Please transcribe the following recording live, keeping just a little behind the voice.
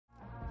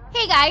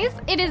Hey guys,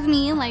 it is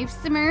me,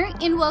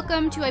 Lifesimmer, and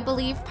welcome to, I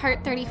believe,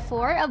 part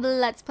 34 of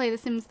Let's Play The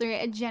Sims 3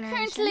 A Generation.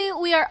 Currently,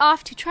 we are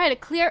off to try to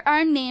clear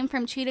our name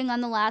from cheating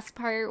on the last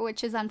part,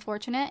 which is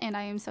unfortunate, and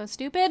I am so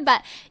stupid,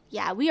 but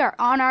yeah, we are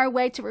on our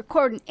way to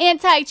record an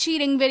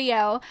anti-cheating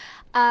video.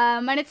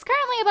 And it's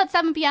currently about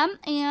 7 p.m.,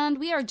 and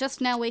we are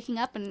just now waking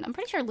up, and I'm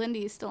pretty sure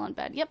Lindy is still in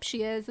bed. Yep,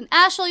 she is. And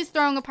Ashley's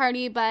throwing a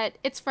party, but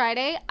it's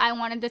Friday. I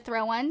wanted to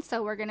throw one,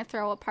 so we're gonna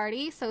throw a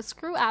party. So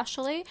screw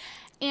Ashley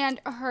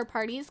and her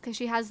parties, because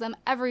she has them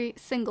every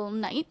single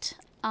night.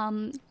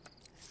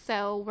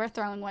 So we're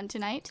throwing one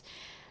tonight.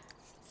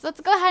 So let's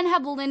go ahead and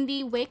have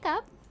Lindy wake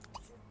up.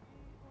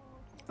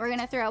 We're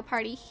gonna throw a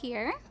party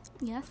here.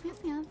 Yes, yes,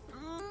 yes.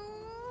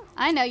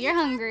 I know, you're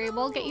hungry.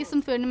 We'll get you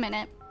some food in a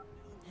minute.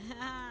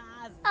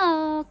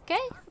 Okay,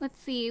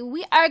 let's see.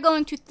 We are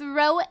going to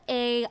throw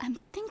I'm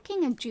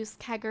thinking a juice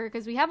kegger,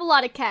 because we have a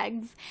lot of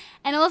kegs.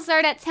 And it'll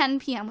start at 10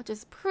 p.m., which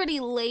is pretty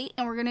late.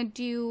 And we're going to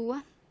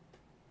do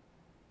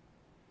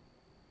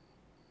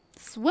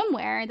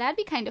swimwear. That'd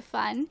be kind of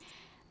fun.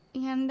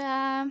 And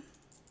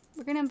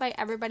we're going to invite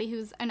everybody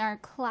who's in our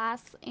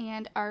class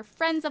and our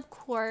friends, of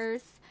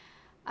course.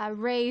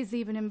 Ray's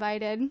even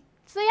invited.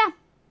 So yeah.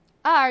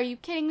 Oh, are you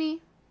kidding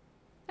me?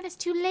 But it's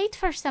too late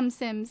for some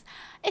Sims.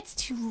 It's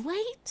too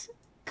late?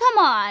 Come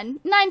on,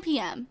 9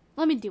 p.m.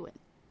 Let me do it.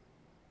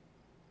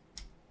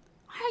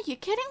 Are you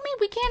kidding me?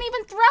 We can't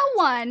even throw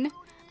one.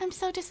 I'm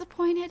so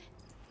disappointed.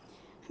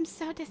 I'm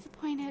so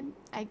disappointed.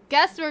 I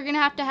guess we're gonna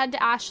have to head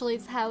to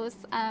Ashley's house.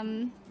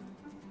 I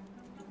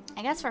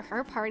guess for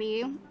her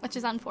party, which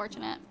is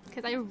unfortunate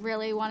because I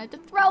really wanted to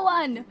throw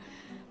one.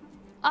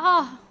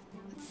 Oh,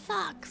 it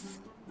sucks.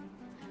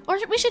 Or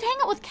we should hang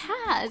out with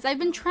Kaz. I've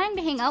been trying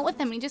to hang out with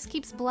him and he just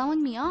keeps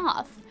blowing me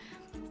off.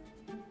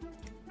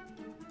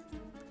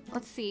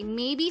 Let's see,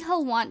 maybe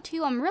he'll want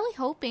to. I'm really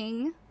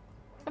hoping.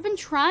 I've been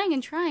trying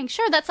and trying.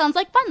 Sure, that sounds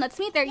like fun. Let's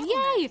meet there. Yay!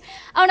 Oh,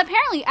 and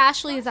apparently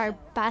Ashley is our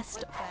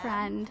best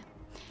friend.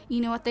 You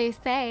know what they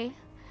say.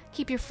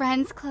 Keep your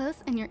friends close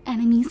and your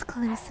enemies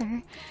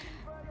closer.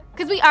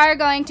 Because we are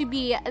going to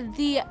be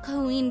the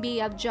queen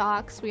bee of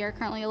jocks. We are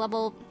currently a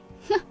level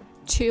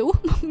 2.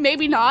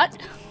 Maybe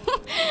not.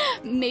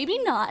 Maybe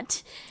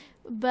not.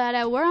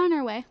 But we're on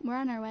our way. We're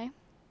on our way.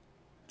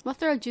 We'll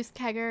throw juice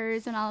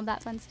keggers and all of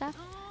that fun stuff.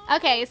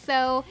 Okay,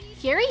 so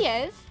here he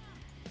is.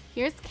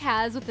 Here's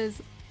Kaz with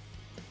his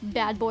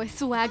bad boy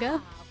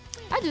swagger.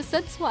 I just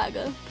said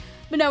swagger.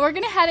 But no, we're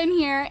gonna head in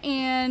here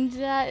and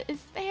is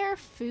there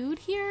food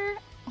here?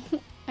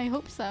 I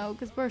hope so,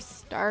 because we're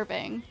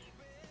starving.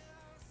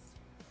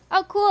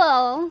 Oh,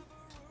 cool.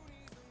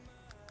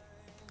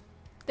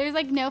 There's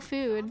like no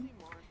food.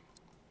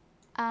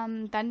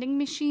 Vending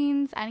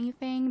machines,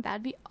 anything,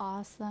 that'd be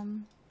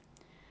awesome.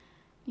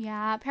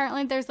 Yeah,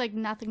 apparently there's like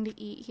nothing to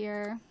eat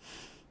here.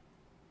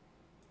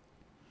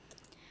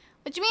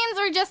 Which means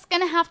we're just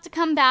gonna have to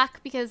come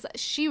back because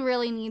she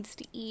really needs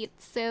to eat.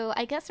 So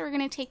I guess we're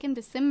gonna take him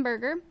to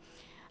Simburger,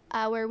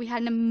 where we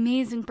had an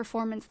amazing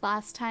performance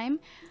last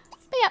time.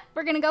 But yeah,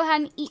 we're gonna go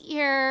ahead and eat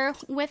here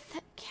with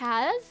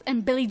Kaz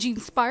and Billie Jean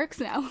Sparks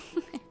now.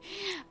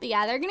 But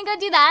yeah, they're gonna go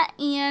do that.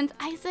 And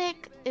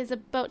Isaac is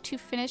about to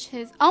finish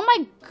his... Oh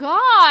my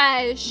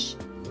gosh!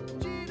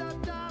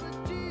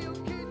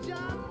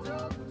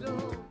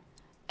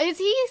 Is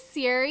he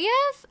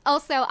serious?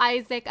 Also,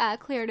 Isaac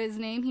cleared his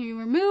name. He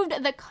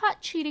removed the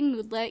caught cheating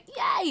moodlet.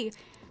 Yay!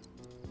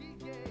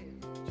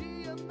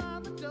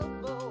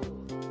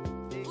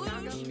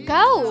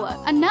 Go!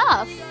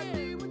 Enough!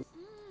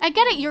 I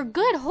get it, you're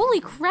good.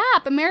 Holy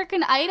crap,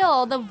 American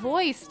Idol, The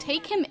Voice.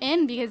 Take him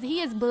in because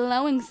he is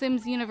blowing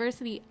Sims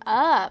University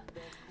up.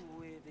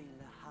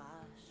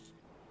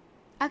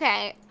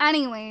 Okay,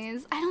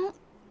 anyways, I don't...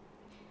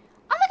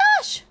 Oh my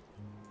gosh!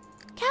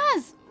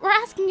 Kaz! We're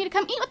asking you to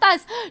come eat with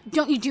us.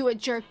 Don't you do it,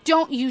 jerk.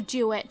 Don't you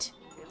do it.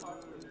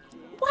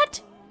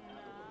 What?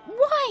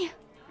 Why?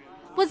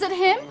 Was it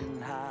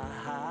him?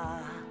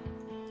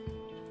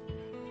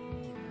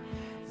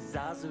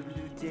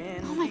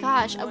 Oh my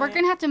gosh. We're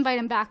going to have to invite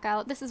him back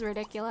out. This is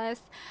ridiculous.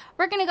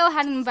 We're going to go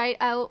ahead and invite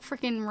out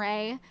freaking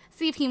Ray.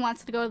 See if he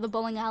wants to go to the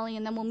bowling alley,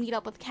 and then we'll meet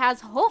up with Kaz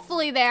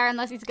hopefully there,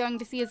 unless he's going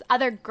to see his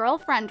other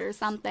girlfriend or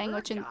something,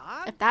 which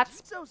if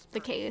that's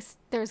the case,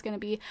 there's going to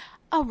be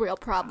a real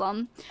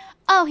problem.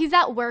 Oh, he's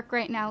at work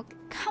right now.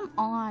 Come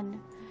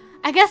on.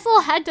 I guess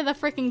we'll head to the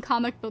freaking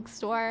comic book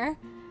store.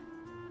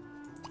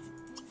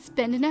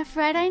 Spending a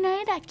Friday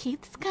night at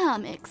Keith's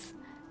Comics.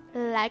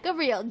 Like a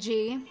real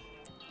G.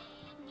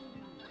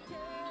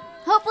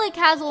 Hopefully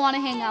Kaz will want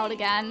to hang out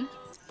again.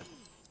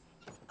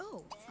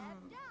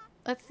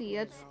 Let's see.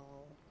 Let's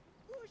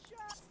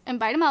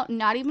invite him out.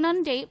 Not even on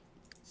a date.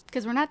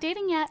 Because we're not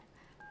dating yet.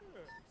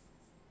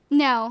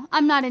 No,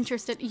 I'm not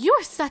interested.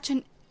 You're such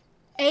an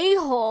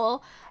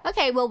a-hole.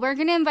 Okay, well, we're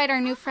going to invite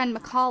our new friend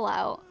McCall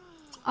out.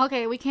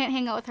 Okay, we can't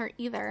hang out with her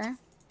either.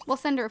 We'll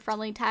send her a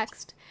friendly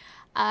text.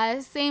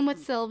 Same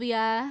with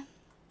Sylvia.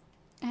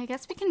 I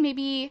guess we can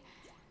maybe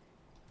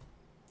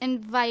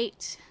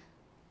invite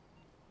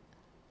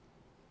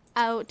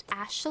out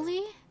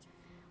Ashley.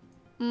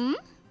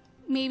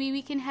 maybe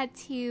we can head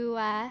to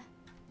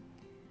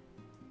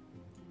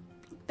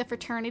the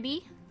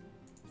fraternity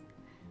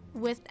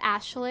with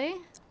Ashley.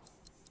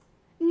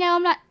 No,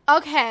 I'm not.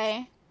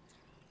 Okay.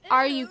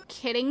 Are you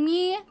kidding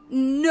me?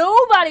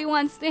 Nobody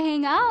wants to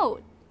hang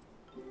out.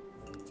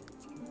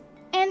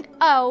 And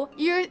oh,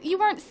 you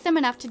weren't sim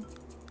enough to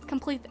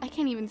complete. I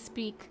can't even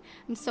speak.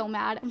 I'm so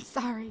mad. I'm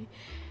sorry.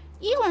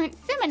 You weren't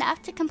sim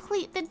enough to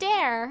complete the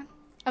dare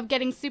of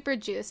getting super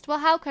juiced. Well,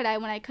 how could I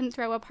when I couldn't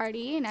throw a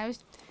party and I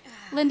was...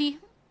 Lindy,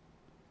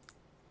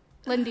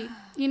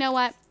 you know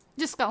what?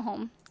 Just go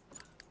home.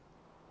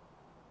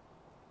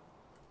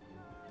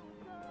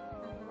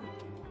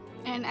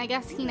 And I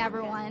guess he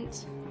never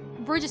went.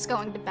 We're just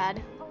going to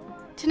bed.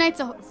 Tonight's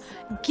a...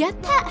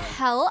 Get that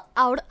hell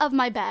out of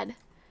my bed.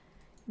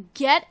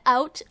 Get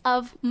out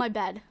of my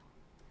bed.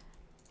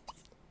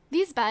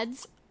 These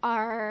beds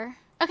are...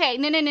 Okay,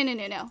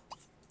 no.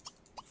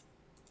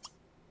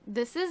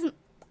 This is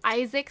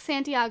Isaac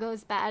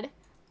Santiago's bed.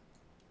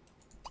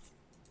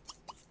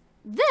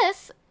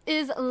 This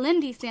is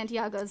Lindy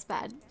Santiago's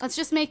bed. Let's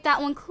just make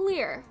that one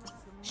clear.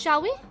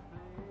 Shall we?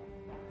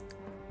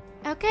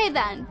 Okay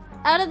then.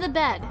 Out of the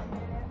bed.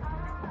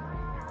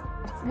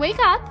 Wake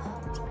up.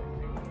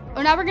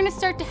 Oh, now we're gonna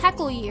start to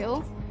heckle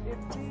you.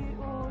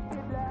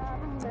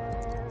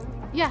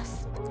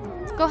 Yes.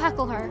 Go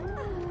heckle her.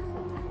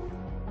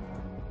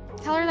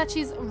 Tell her that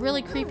she's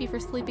really creepy for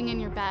sleeping in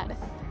your bed.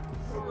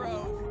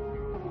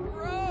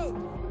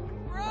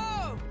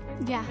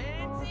 Yeah.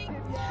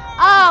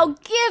 Oh,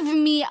 give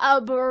me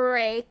a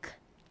break.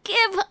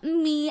 Give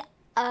me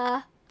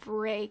a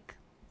break.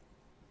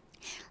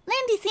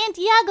 Lindy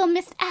Santiago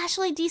missed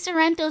Ashley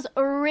DiSorrento's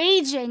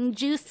raging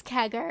juice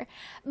kegger.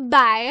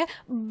 Bye.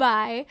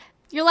 Bye.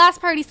 Your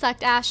last party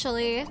sucked,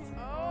 Ashley.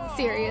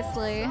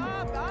 Seriously.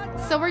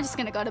 So we're just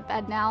gonna go to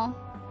bed now.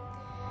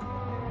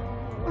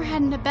 We're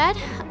heading to bed.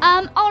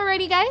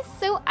 Alrighty guys,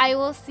 so I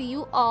will see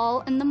you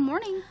all in the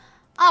morning.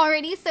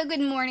 Alrighty, so good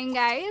morning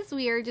guys.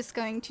 We are just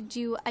going to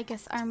do, I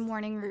guess, our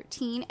morning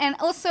routine. And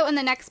also in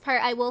the next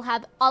part, I will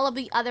have all of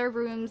the other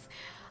rooms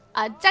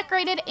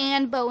decorated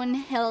and Bo and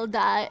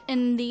Hilda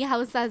in the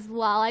house as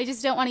well. I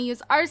just don't want to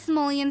use our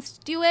simoleons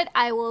to do it.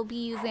 I will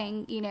be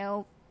using, you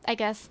know, I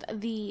guess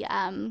the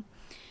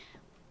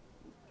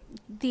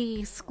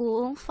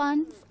school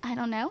funds. I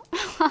don't know.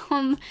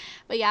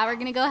 But yeah, we're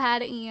gonna go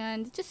ahead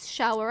and just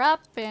shower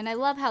up, and I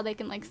love how they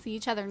can like see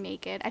each other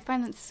naked. I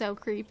find that so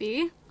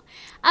creepy.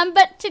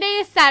 But today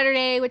is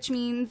Saturday, which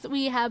means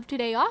we have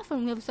today off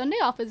and we have Sunday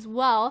off as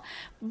well.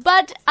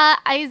 But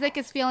Isaac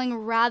is feeling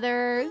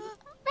rather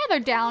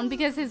down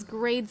because his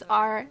grades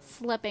are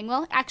slipping.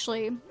 Well,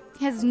 actually,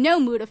 he has no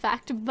mood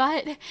effect,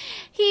 but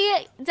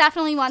he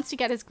definitely wants to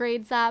get his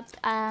grades up.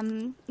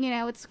 You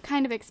know, it's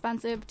kind of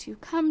expensive to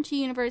come to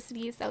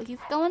university, so he's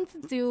going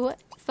to do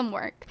some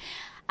work.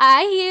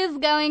 He is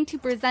going to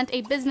present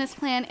a business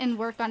plan and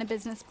work on a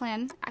business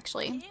plan.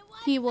 Actually,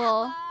 he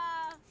will...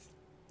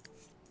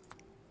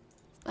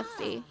 Let's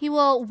see. He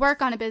will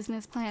work on a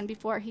business plan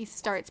before he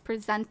starts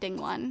presenting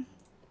one.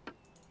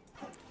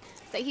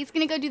 So he's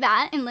going to go do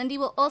that, and Lindy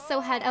will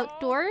also head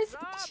outdoors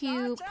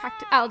to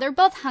practice. Oh, they're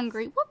both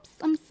hungry. Whoops,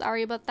 I'm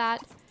sorry about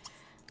that.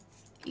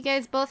 You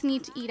guys both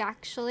need to eat,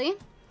 actually.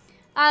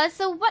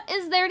 So what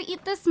is there to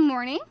eat this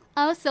morning?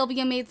 Oh,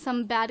 Sylvia made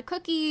some bad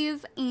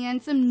cookies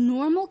and some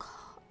normal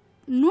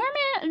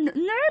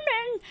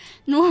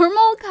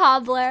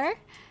cobbler,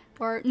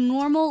 or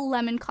normal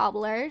lemon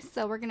cobbler.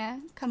 So we're going to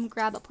come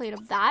grab a plate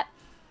of that.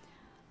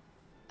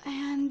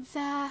 And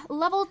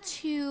level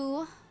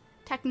 2...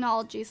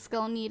 technology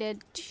skill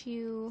needed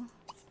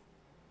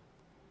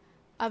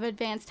of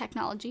advanced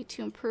technology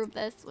to improve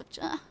this, which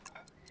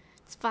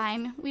it's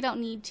fine. We don't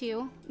need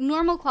to.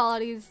 Normal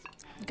quality's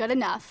good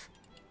enough.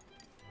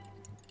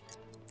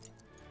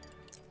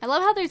 I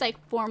love how there's like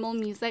formal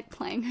music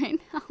playing right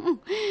now.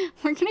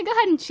 We're gonna go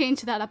ahead and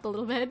change that up a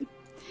little bit.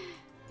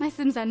 My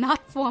Sims are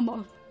not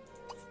formal.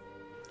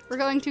 We're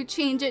going to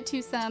change it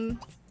to some...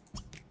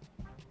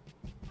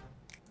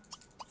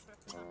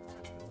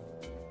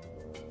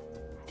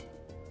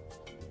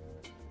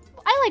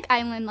 I like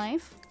island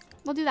life.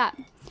 We'll do that.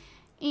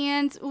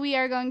 And we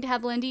are going to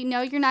have Lindy.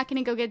 No, you're not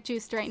going to go get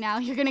juiced right now.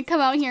 You're going to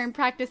come out here and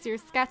practice your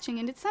sketching.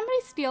 And did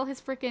somebody steal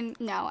his freaking...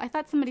 No, I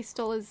thought somebody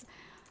stole his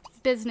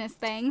business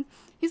thing.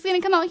 He's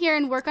going to come out here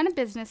and work on a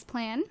business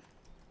plan.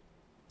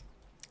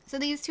 So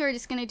these two are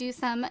just going to do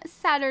some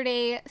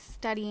Saturday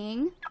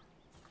studying.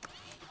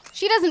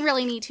 She doesn't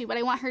really need to, but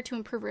I want her to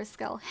improve her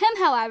skill. Him,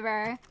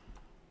 however,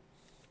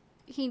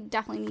 he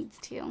definitely needs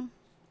to.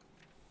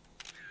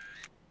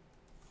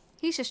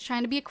 He's just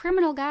trying to be a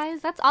criminal,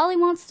 guys. That's all he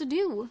wants to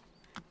do.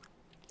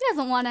 He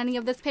doesn't want any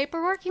of this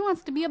paperwork. He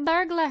wants to be a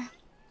burglar.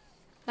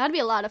 That'd be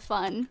a lot of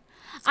fun.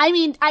 I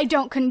mean, I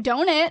don't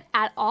condone it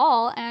at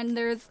all, and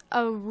there's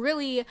a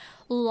really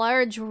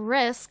large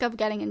risk of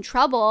getting in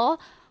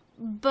trouble.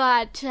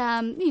 But,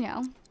 you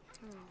know,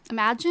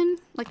 imagine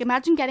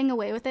getting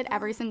away with it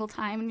every single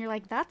time, and you're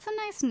like, that's a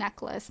nice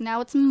necklace.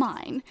 Now it's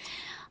mine.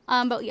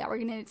 But yeah, we're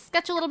going to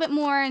sketch a little bit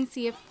more and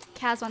see if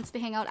Kaz wants to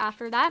hang out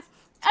after that.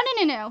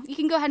 Oh, no. You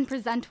can go ahead and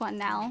present one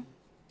now.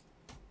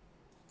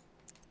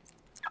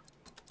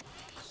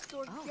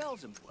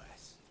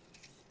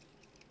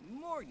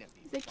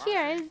 He's like,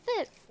 here is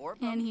this,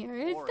 and here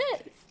is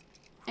this,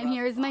 and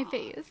here is my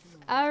face.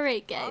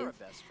 Alright, guys.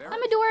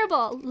 I'm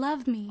adorable.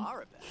 Love me.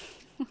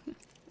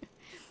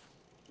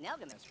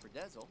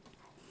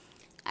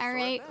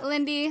 Alright,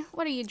 Lindy,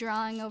 what are you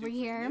drawing over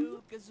here?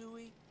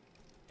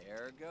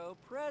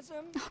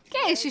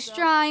 Okay, she's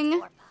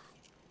drawing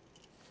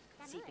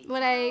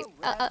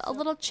a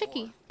little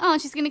chickie. Oh,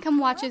 she's gonna come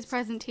watch his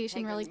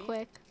presentation really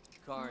quick.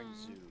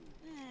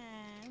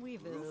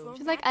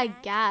 She's like, I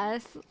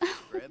guess.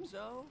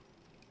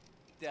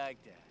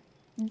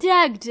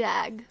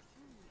 Dag.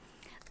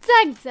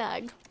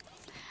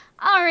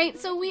 Alright,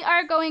 so we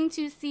are going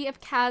to see if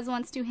Kaz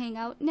wants to hang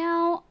out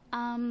now.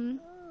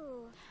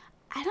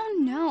 I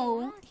don't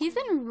know. He's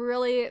been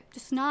really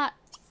just not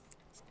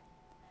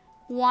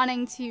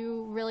wanting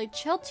to really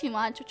chill too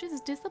much, which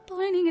is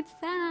disappointing. It's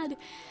sad.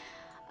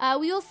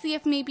 We will see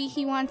if maybe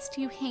he wants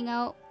to hang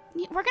out.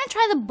 We're going to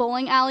try the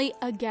bowling alley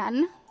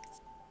again.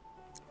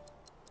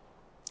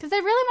 Because I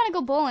really want to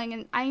go bowling,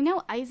 and I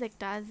know Isaac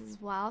does as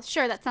well.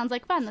 Sure, that sounds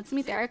like fun. Let's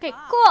meet there. Okay,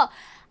 cool.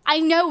 I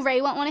know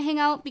Ray won't want to hang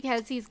out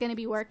because he's going to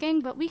be working,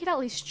 but we could at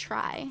least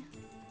try.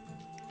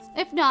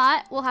 If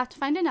not, we'll have to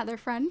find another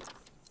friend.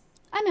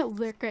 I'm at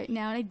work right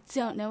now, and I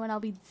don't know when I'll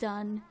be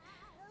done.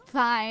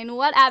 Fine,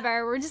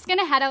 whatever. We're just going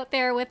to head out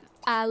there with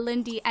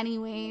Lindy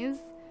anyways.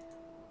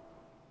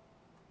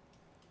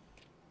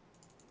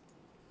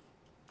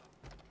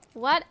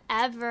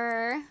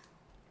 Whatever.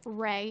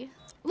 Ray.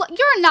 Look,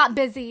 you're not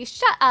busy.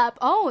 Shut up.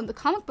 Oh, and the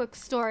comic book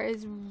store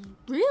is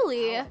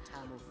really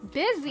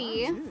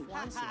busy.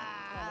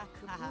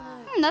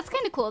 That's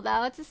kind of cool,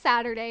 though. It's a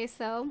Saturday,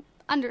 so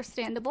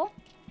understandable.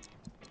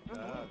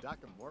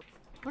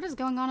 What is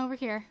going on over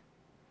here?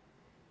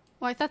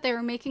 Well, I thought they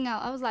were making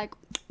out. I was like,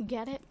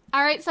 get it?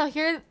 All right, so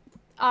here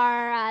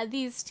are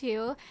these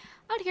two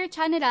out here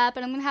chatting it up,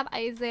 and I'm going to have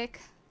Isaac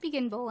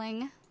begin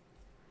bowling.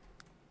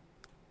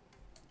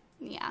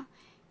 Yeah.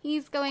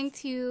 He's going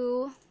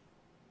to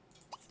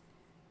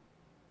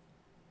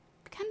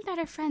become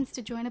better friends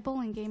to join a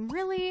bowling game.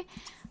 Really?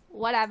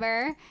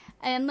 Whatever.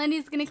 And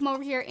Lindy's going to come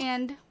over here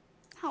and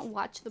not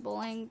watch the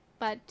bowling,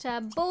 but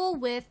bowl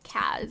with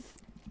Kaz.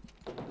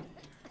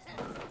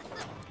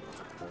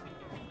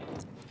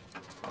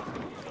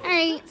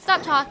 Alright,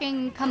 stop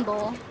talking, come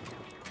bowl.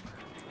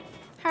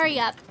 Hurry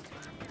up.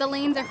 The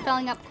lanes are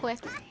filling up quick.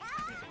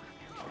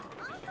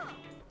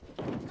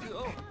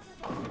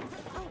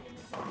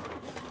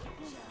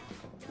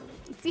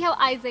 Let's see how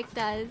Isaac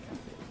does.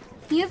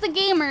 He is a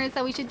gamer,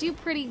 so we should do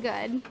pretty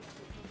good.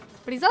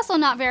 But he's also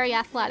not very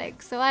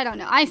athletic, so I don't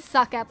know. I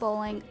suck at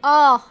bowling.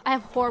 Oh, I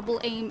have horrible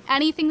aim.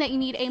 Anything that you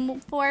need aim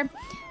for,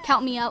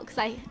 count me out, because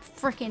I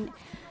freaking...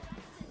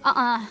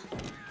 Are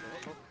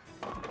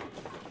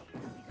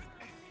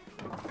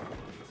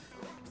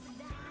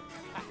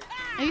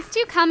you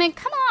still coming?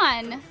 Come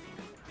on.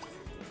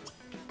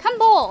 Come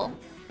bowl.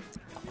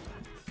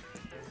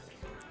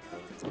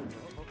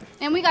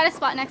 And we got a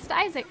spot next to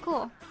Isaac.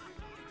 Cool.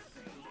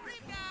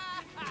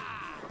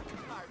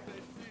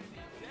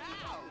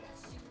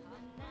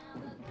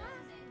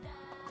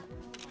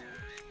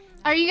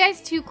 Are you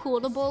guys too cool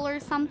to bowl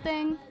or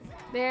something?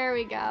 There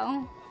we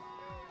go.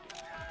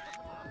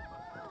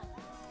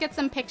 Get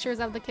some pictures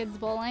of the kids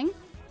bowling.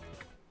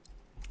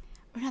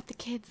 Or not the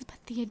kids, but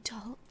the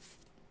adults.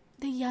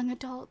 The young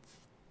adults.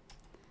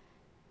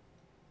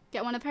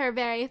 Get one of her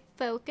very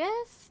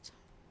focused.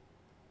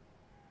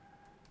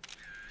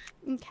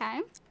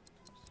 Okay.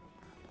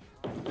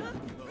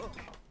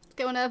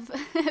 Get one of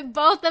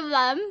both of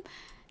them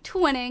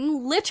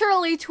twinning.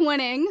 Literally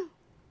twinning.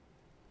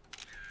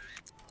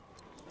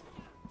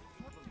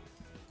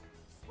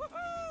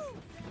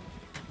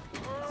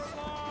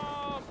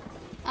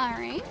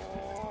 Alright.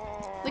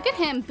 Look at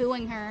him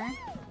booing her.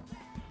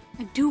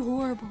 I do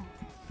horrible.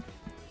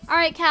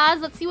 Alright,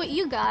 Kaz, let's see what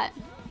you got.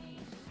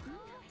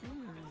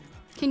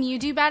 Can you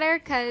do better?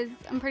 Because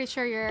I'm pretty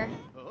sure you're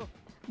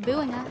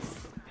booing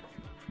us.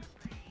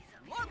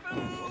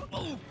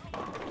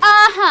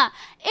 Uh-huh.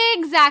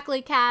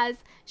 Exactly, Kaz.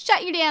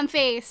 Shut your damn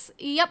face.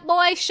 Yep,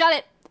 boy, shut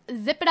it.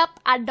 Zip it up.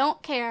 I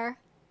don't care.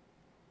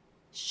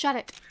 Shut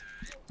it.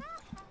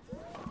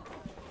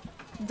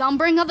 Don't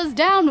bring others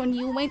down when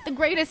you ain't the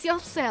greatest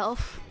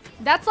yourself.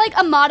 That's like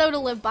a motto to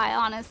live by,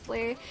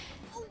 honestly.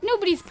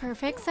 Nobody's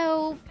perfect,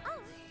 so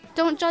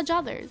don't judge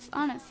others,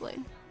 honestly.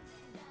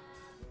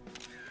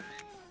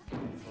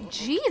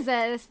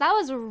 Jesus, that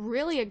was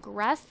really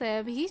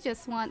aggressive. He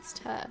just wants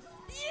to...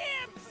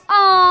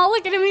 Oh,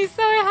 look at him. He's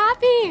so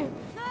happy.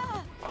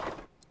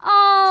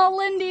 Oh,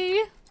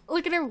 Lindy.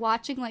 Look at her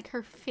watching like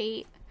her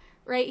fate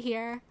right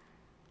here.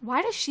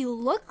 Why does she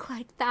look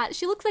like that?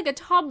 She looks like a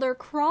toddler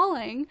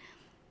crawling.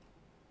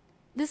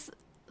 This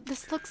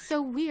looks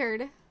so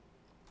weird.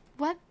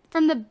 What?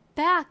 From the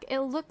back, it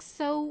looks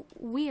so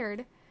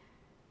weird.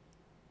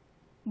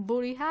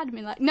 Booty had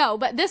me like... No,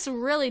 but this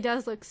really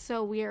does look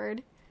so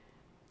weird.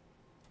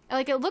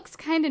 Like, it looks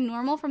kind of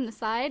normal from the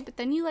side, but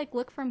then you, like,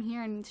 look from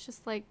here and it's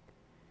just, like,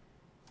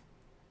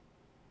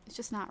 it's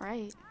just not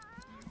right.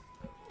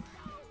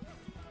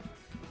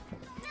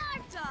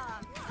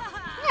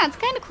 Yeah, it's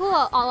kind of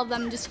cool, all of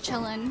them just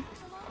chilling,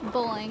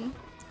 bowling.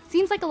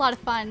 Seems like a lot of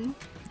fun.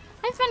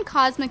 I've been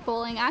cosmic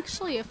bowling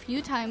actually a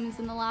few times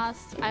in the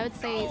last, I would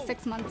say,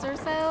 6 months or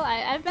so.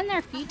 I've been there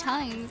a few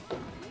times.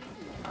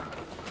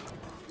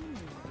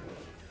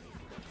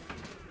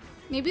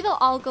 Maybe they'll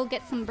all go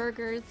get some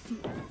burgers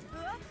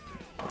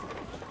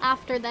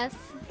after this.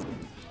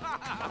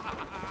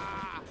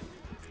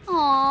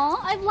 Aw,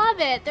 I love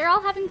it. They're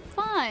all having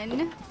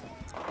fun.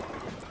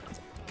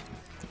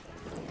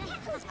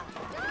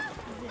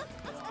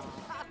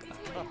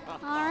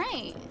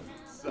 Alright.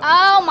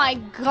 Oh my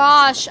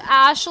gosh,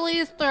 Ashley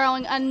is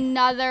throwing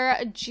another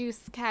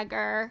juice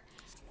kegger.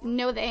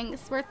 No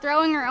thanks. We're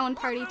throwing our own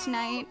party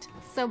tonight,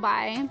 so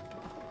bye.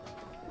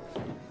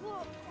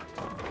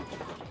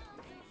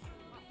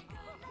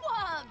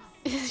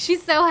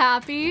 She's so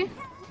happy.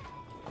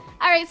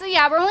 Alright, so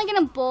yeah, we're only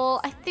gonna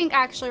bowl. I think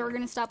actually we're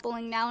gonna stop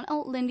bowling now. And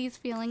oh, Lindy's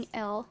feeling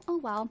ill. Oh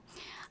well.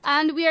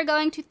 And we are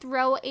going to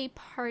throw a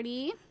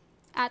party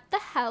at the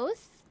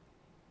house.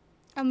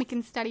 And we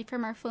can study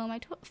from our foam.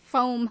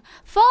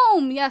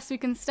 Foam! Yes, we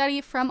can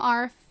study from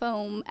our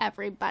foam,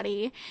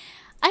 everybody.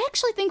 I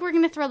actually think we're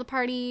going to throw the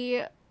party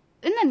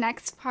in the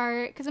next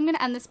part, because I'm going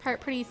to end this part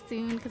pretty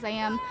soon, because I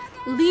am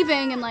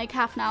leaving in like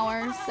half an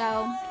hour,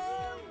 so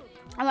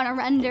I want to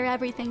render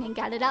everything and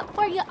get it up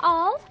for you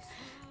all.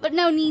 But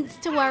no needs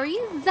to worry.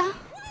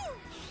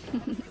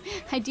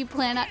 I do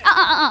plan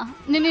on...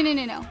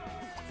 No.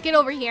 Get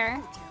over here.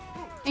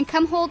 And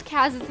come hold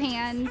Kaz's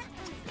hand.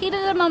 Heat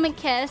of the moment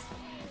kiss.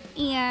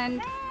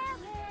 And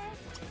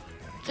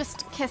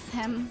just kiss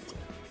him.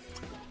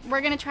 We're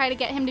gonna try to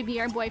get him to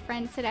be our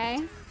boyfriend today.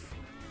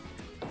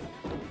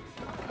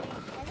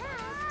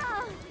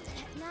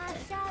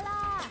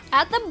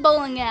 At the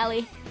bowling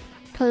alley.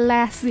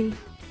 Classy.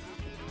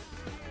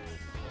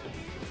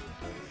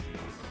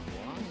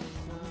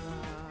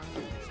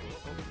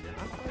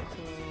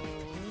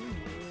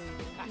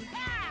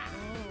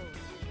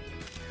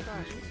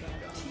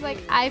 She's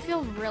like, I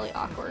feel really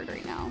awkward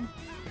right now.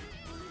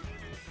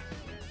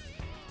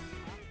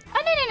 Oh,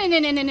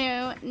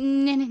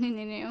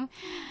 no.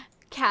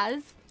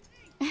 Kaz.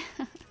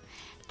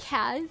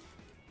 Kaz.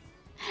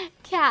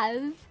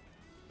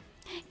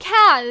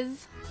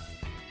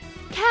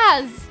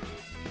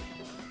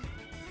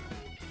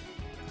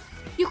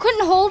 You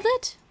couldn't hold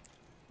it?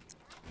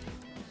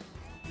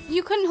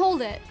 You couldn't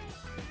hold it.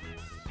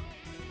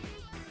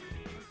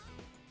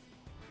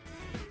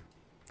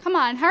 Come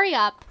on, hurry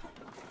up.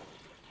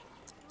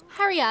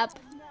 Hurry up.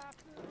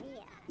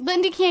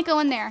 Lindy can't go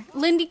in there.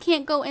 Lindy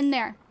can't go in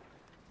there.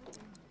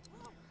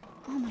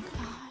 Oh my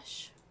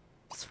gosh.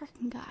 This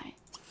freaking guy.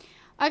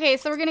 Okay,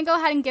 so we're gonna go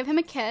ahead and give him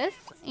a kiss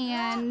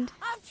and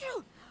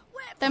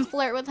then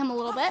flirt with him a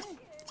little bit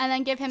and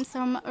then give him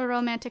some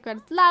romantic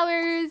red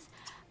flowers.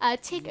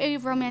 Take a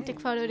romantic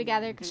photo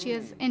together because she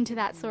is into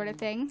that sort of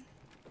thing.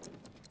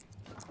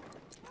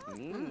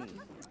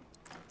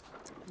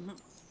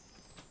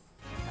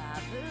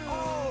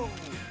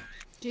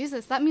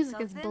 Jesus, that music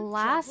is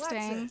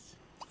blasting.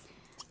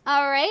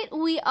 Alright,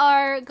 we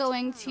are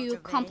going to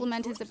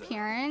compliment his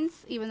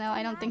appearance, even though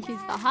I don't think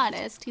he's the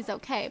hottest. He's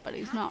okay, but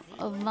he's not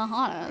the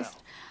hottest.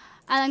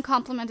 And then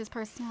compliment his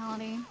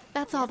personality.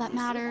 That's all that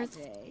matters.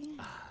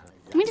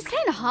 I mean, he's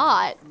kind of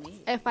hot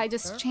if I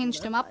just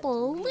changed him up a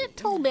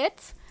little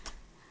bit.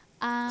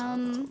 Let's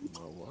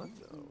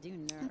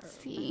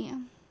see.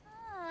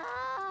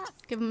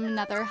 Give him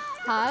another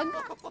hug.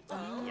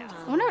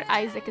 I wonder what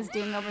Isaac is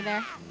doing over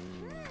there.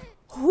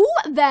 Who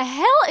the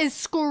hell is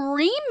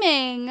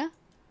screaming?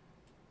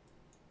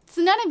 It's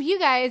none of you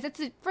guys. It's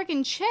a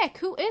freaking chick.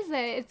 Who is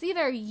it? It's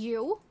either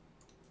you.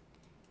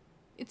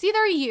 It's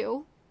either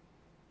you.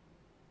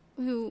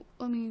 Who,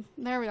 I mean,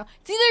 there we go.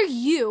 It's either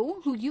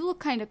you, who you look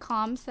kind of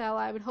calm, so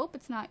I would hope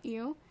it's not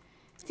you.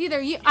 It's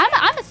either you.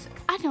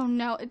 I don't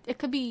know. It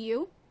could be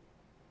you.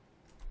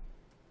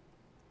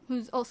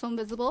 Who's also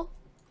invisible.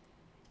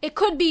 It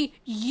could be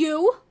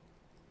you.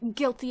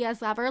 Guilty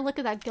as ever. Look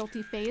at that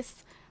guilty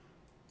face.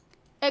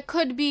 It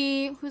could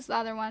be, who's the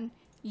other one?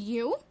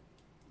 You.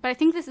 But I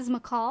think this is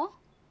McCall.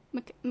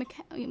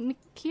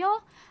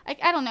 McKeel?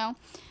 I don't know.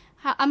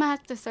 I'm gonna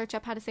have to search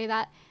up how to say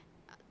that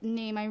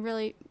name.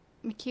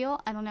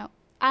 McKeel? I don't know.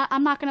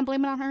 I'm not gonna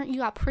blame it on her. You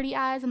got pretty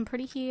eyes and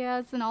pretty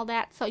ears and all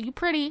that. So you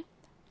pretty.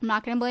 I'm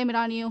not gonna blame it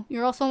on you.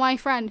 You're also my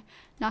friend.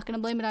 Not gonna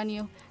blame it on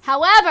you.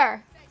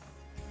 However,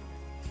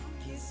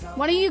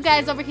 one of you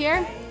guys over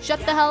here, shut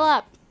the hell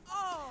up.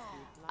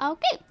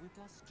 Okay.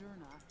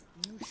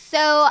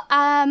 So,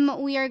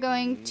 we are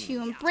going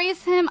to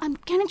embrace him. I'm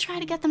gonna try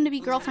to get them to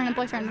be girlfriend and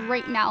boyfriend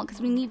right now because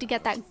we need to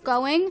get that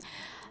going.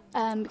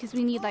 Because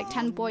we need like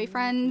 10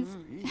 boyfriends.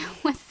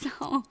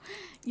 So,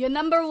 you're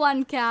number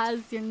one,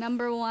 Kaz. You're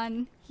number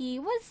one. He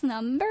was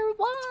number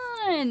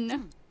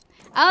one.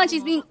 Oh, and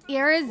she's being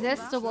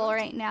irresistible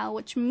right now,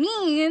 which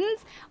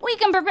means we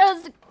can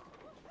propose to...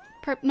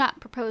 not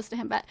propose to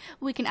him, but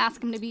we can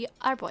ask him to be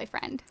our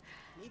boyfriend.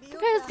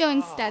 It's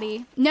going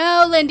steady.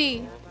 No,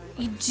 Lindy,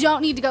 you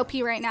don't need to go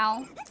pee right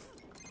now.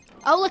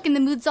 Oh, look, and the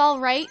mood's all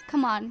right.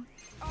 Come on.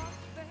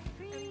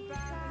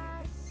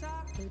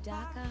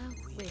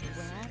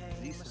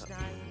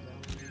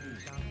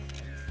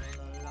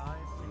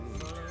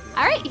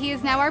 All right, he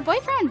is now our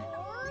boyfriend.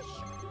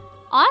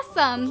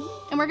 Awesome.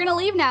 And we're gonna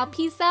leave now.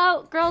 Peace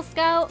out, Girl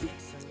Scout.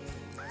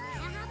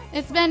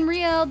 It's been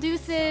real.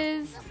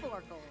 Deuces.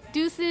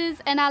 Deuces,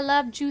 and I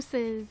love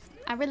juices.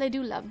 I really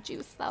do love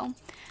juice, though.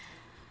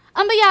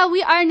 But yeah,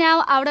 we are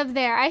now out of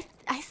there. I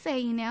say,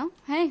 you know,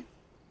 hey,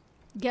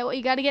 get what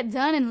you gotta get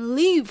done and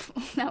leave.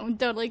 No, I'm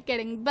totally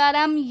kidding. But,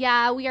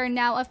 yeah, we are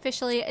now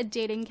officially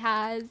dating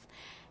Kaz.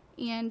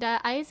 And,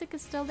 Isaac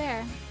is still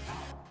there.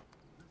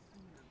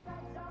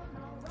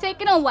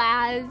 Taking a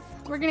Waz.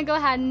 We're gonna go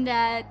ahead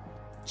and,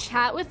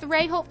 chat with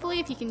Ray, hopefully.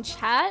 If he can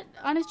chat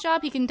on his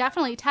job, he can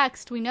definitely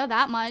text. We know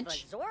that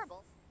much.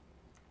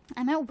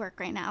 I'm at work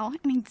right now,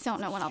 and I don't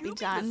know when I'll be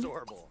done.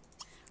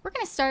 We're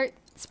gonna start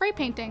spray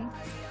painting.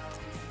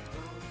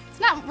 It's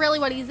not really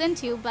what he's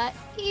into, but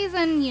he's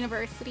in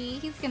university.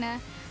 He's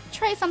gonna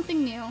try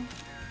something new.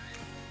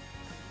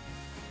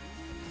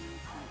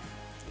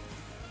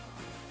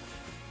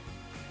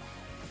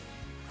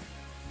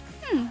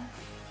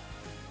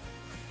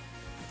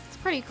 It's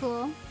pretty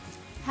cool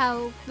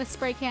how the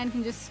spray can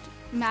just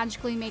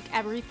magically make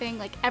everything,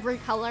 like every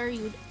color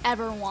you'd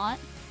ever want.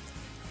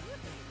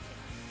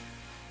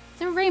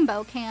 It's a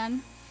rainbow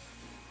can.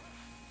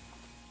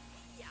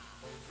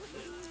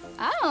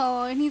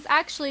 Oh, and he's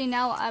actually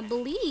now, I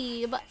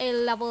believe, a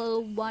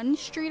level 1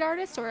 street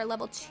artist or a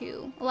level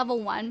 2?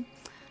 Level 1.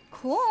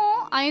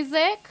 Cool,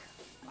 Isaac.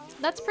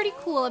 That's pretty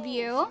cool of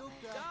you.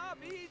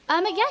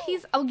 Yeah,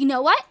 he's, oh, you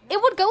know what?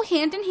 It would go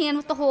hand in hand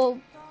with the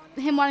whole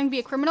him wanting to be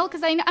a criminal,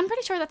 because I'm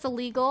pretty sure that's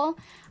illegal.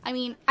 I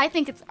mean, I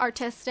think it's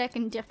artistic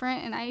and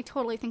different, and I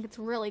totally think it's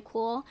really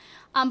cool.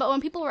 But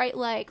when people write,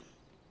 like,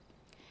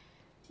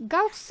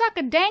 go suck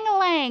a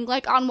dang-a-lang,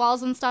 like, on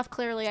walls and stuff,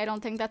 clearly I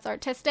don't think that's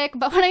artistic.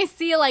 But when I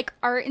see, like,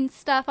 art and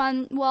stuff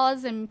on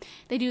walls, and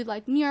they do,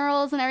 like,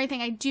 murals and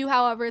everything, I do,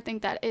 however,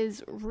 think that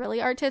is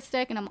really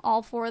artistic, and I'm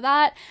all for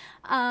that.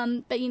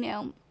 But, you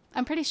know,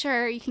 I'm pretty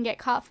sure you can get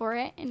caught for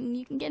it, and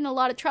you can get in a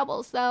lot of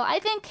trouble. So I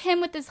think him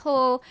with this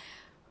whole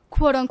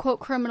quote-unquote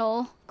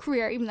criminal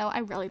career, even though I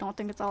really don't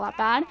think it's all that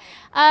bad,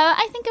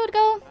 I think it would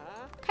go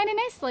kind of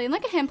nicely. And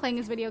look at him playing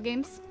his video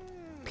games.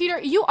 Peter,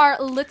 you are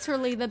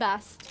literally the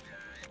best.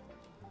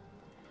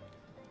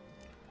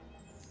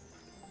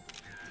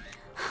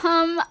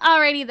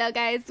 Alrighty though,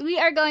 guys. We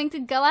are going to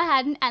go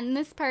ahead and end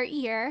this part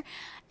here.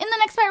 In the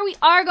next part, we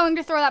are going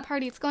to throw that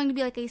party. It's going to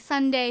be like a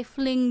Sunday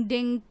fling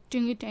ding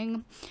dingy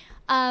ding.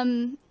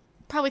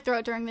 Probably throw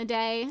it during the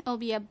day. It'll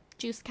be a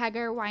juice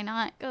kegger, why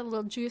not? Got a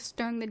little juice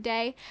during the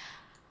day.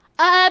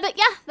 But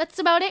yeah, that's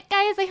about it,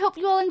 guys. I hope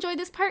you all enjoyed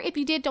this part. If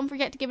you did, don't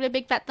forget to give it a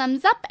big fat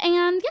thumbs up.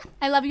 And yeah,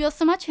 I love you all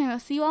so much, and I'll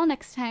see you all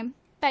next time.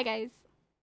 Bye, guys.